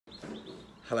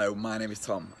Hello, my name is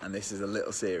Tom, and this is a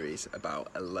little series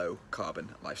about a low carbon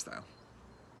lifestyle.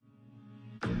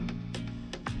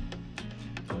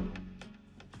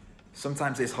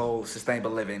 Sometimes this whole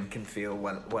sustainable living can feel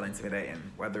well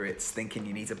intimidating, whether it's thinking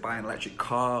you need to buy an electric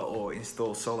car or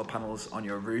install solar panels on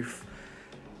your roof.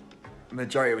 The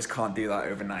majority of us can't do that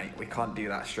overnight. We can't do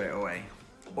that straight away.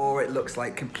 Or it looks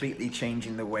like completely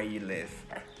changing the way you live,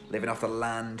 living off the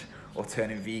land or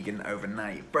turning vegan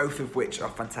overnight, both of which are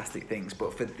fantastic things.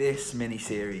 But for this mini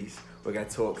series, we're going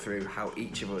to talk through how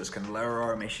each of us can lower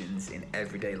our emissions in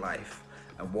everyday life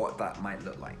and what that might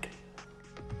look like.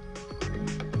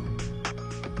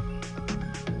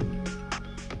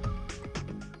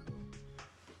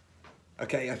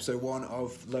 Okay, episode 1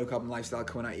 of Low Carbon Lifestyle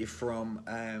coming at you from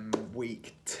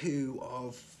week 2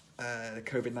 of the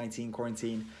COVID-19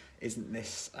 quarantine. Isn't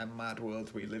this a mad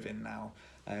world we live in now?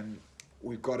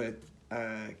 We've got to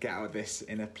get out of this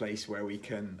in a place where we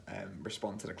can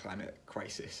respond to the climate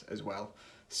crisis as well.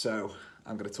 So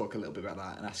I'm going to talk a little bit about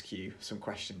that and ask you some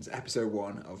questions. Episode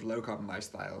 1 of Low Carbon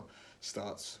Lifestyle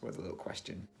starts with a little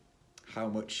question. How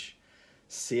much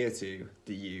CO2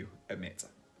 do you emit?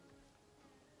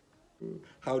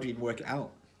 How do you even work it out?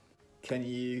 Can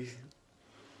you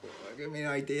give me an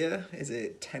idea? Is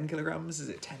it 10 kilograms? Is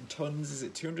it 10 tons? Is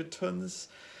it 200 tons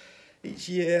each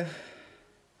year?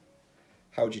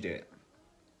 How would you do it?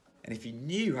 And if you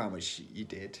knew how much you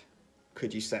did,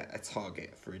 could you set a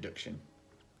target for reduction?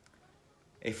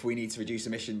 If we need to reduce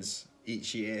emissions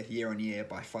each year, year on year,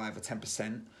 by 5 or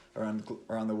 10%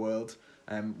 around the world,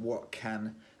 what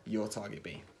can your target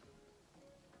be?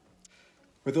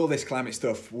 With all this climate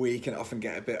stuff, we can often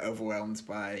get a bit overwhelmed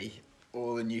by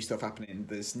all the new stuff happening.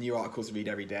 There's new articles to read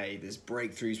every day. There's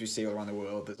breakthroughs we see all around the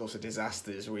world. There's also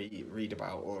disasters we read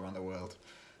about all around the world.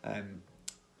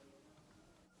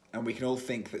 And we can all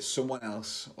think that someone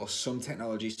else or some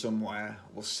technology somewhere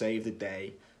will save the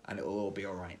day and it'll all be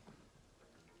all right.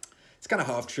 It's kind of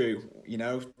half true, you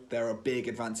know. There are big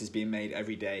advances being made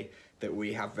every day that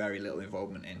we have very little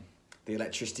involvement in. The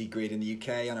electricity grid in the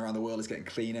UK and around the world is getting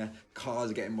cleaner.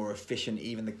 Cars are getting more efficient.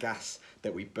 Even the gas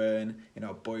that we burn in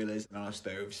our boilers and our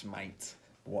stoves might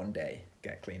one day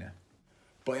get cleaner.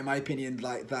 But in my opinion,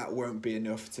 that won't be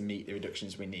enough to meet the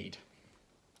reductions we need.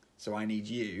 So I need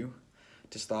you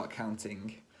to start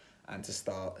counting and to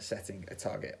start setting a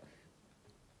target.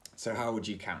 So how would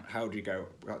you count? How would you go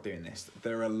about doing this?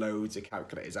 There are loads of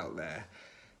calculators out there,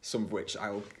 some of which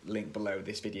I'll link below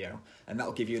this video, and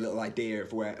that'll give you a little idea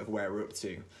of where we're up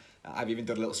to. I've even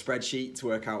done a little spreadsheet to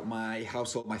work out my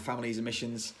household, my family's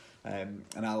emissions, and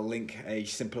I'll link a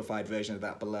simplified version of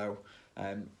that below.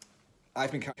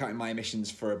 I've been counting my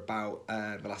emissions for about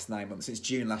the last 9 months, since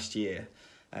June last year,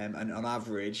 and on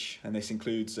average, and this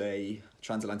includes a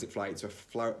transatlantic flight to a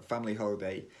family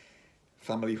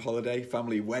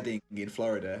wedding in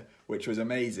Florida, which was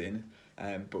amazing.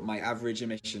 But my average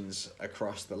emissions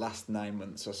across the last 9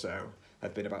 months or so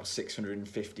have been about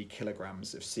 650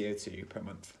 kilograms of CO2 per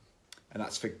month. And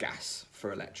that's for gas,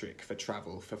 for electric, for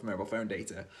travel, for mobile phone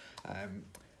data.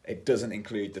 It doesn't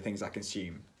include the things I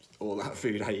consume, all that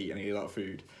food I eat, I eat a lot of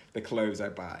food, the clothes I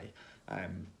buy,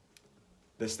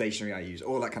 the stationery I use,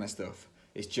 all that kind of stuff.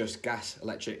 It's just gas,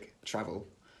 electric, travel.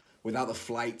 Without the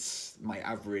flights, my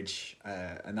average,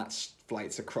 and that's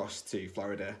flights across to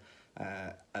Florida,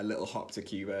 a little hop to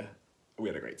Cuba, we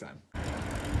had a great time.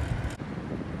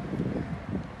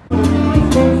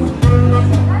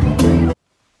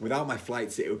 Without my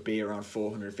flights, it would be around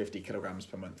 450 kilograms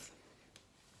per month,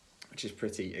 which is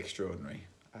pretty extraordinary.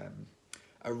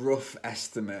 A rough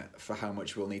estimate for how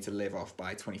much we'll need to live off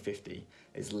by 2050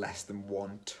 is less than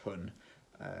 1 ton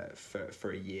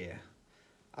for a year.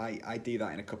 I do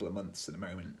that in a couple of months at the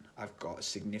moment. I've got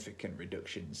significant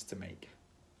reductions to make.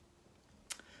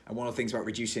 And one of the things about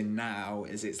reducing now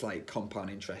is it's like compound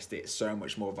interest. It's so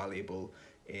much more valuable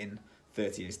in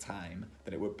 30 years' time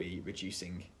than it would be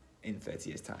reducing in 30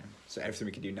 years' time. So everything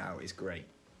we can do now is great.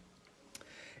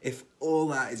 If all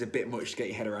that is a bit much to get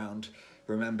your head around,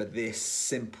 remember this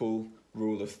simple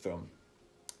rule of thumb.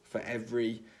 For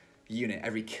every unit,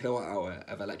 every kilowatt hour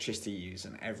of electricity you use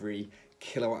and every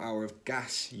kilowatt hour of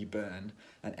gas you burn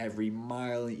and every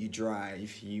mile you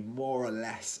drive, you more or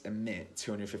less emit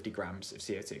 250 grams of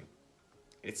CO2.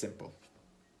 It's simple.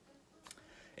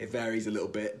 It varies a little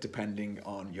bit depending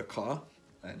on your car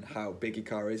and how big your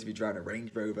car is. If you're driving a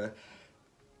Range Rover,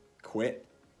 quit,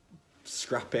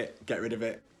 scrap it, get rid of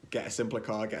it, get a simpler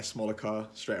car, get a smaller car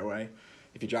straight away.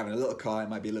 If you're driving a little car, it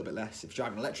might be a little bit less. If you're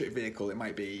driving an electric vehicle, it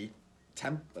might be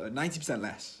 90%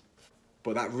 less.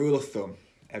 But that rule of thumb,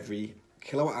 every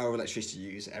kilowatt hour of electricity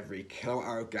you use, every kilowatt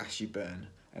hour of gas you burn,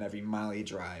 and every mile you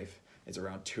drive is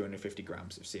around 250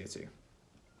 grams of CO2.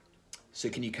 So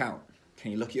can you count?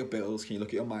 Can you look at your bills? Can you look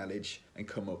at your mileage and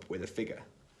come up with a figure?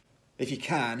 If you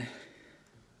can,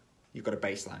 you've got a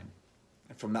baseline.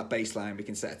 And from that baseline, we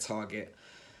can set a target.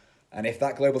 And if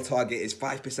that global target is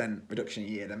 5% reduction a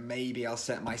year, then maybe I'll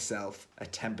set myself a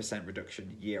 10%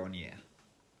 reduction year on year.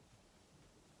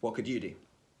 What could you do?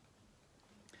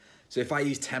 So if I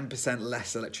use 10%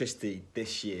 less electricity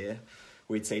this year,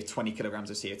 we'd save 20 kilograms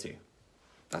of CO2.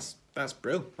 That's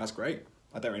brilliant, that's great.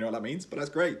 I don't really know what that means, but that's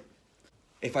great.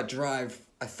 If I drive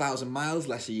 1,000 miles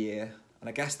less a year, and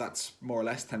I guess that's more or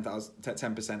less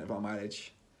 10% of our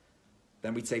mileage,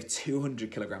 then we'd save 200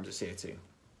 kilograms of CO2.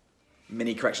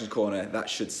 Mini corrections corner, that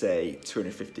should say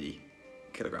 250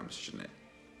 kilograms, shouldn't it?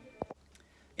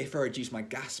 If I reduce my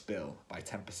gas bill by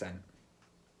 10%,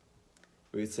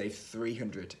 we would save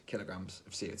 300 kilograms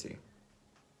of CO2.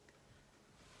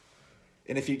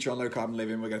 In the future on low carbon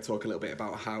living, we're going to talk a little bit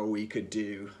about how we could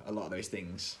do a lot of those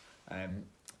things.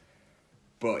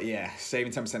 But yeah,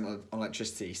 saving 10% on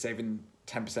electricity, saving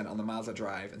 10% on the miles I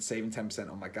drive, and saving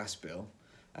 10% on my gas bill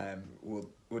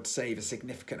would save a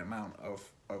significant amount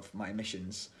of my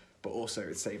emissions, but also it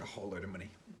would save a whole load of money.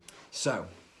 So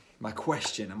my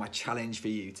question and my challenge for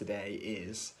you today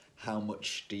is, how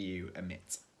much do you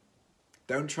emit?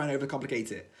 Don't try and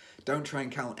overcomplicate it. Don't try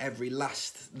and count every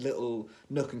last little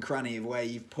nook and cranny of where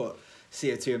you've put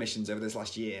CO2 emissions over this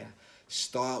last year.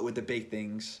 Start with the big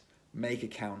things, make a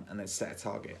count, and then set a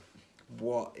target.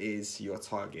 What is your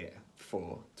target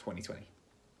for 2020?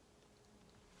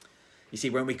 You see,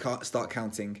 when we start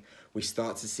counting, we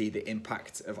start to see the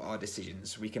impact of our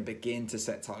decisions. We can begin to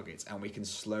set targets, and we can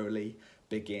slowly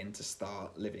begin to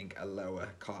start living a lower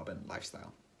carbon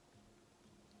lifestyle.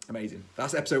 Amazing.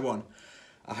 That's episode 1.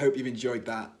 I hope you've enjoyed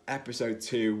that. Episode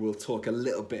 2, we'll talk a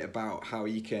little bit about how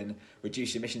you can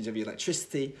reduce emissions of your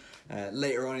electricity.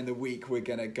 Later on in the week, we're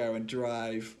going to go and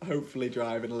hopefully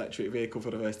drive an electric vehicle for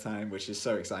the first time, which is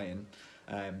so exciting.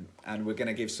 And we're going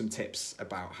to give some tips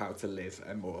about how to live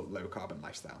a more low carbon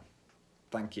lifestyle.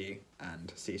 Thank you,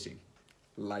 and see you soon.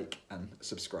 Like and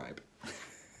subscribe.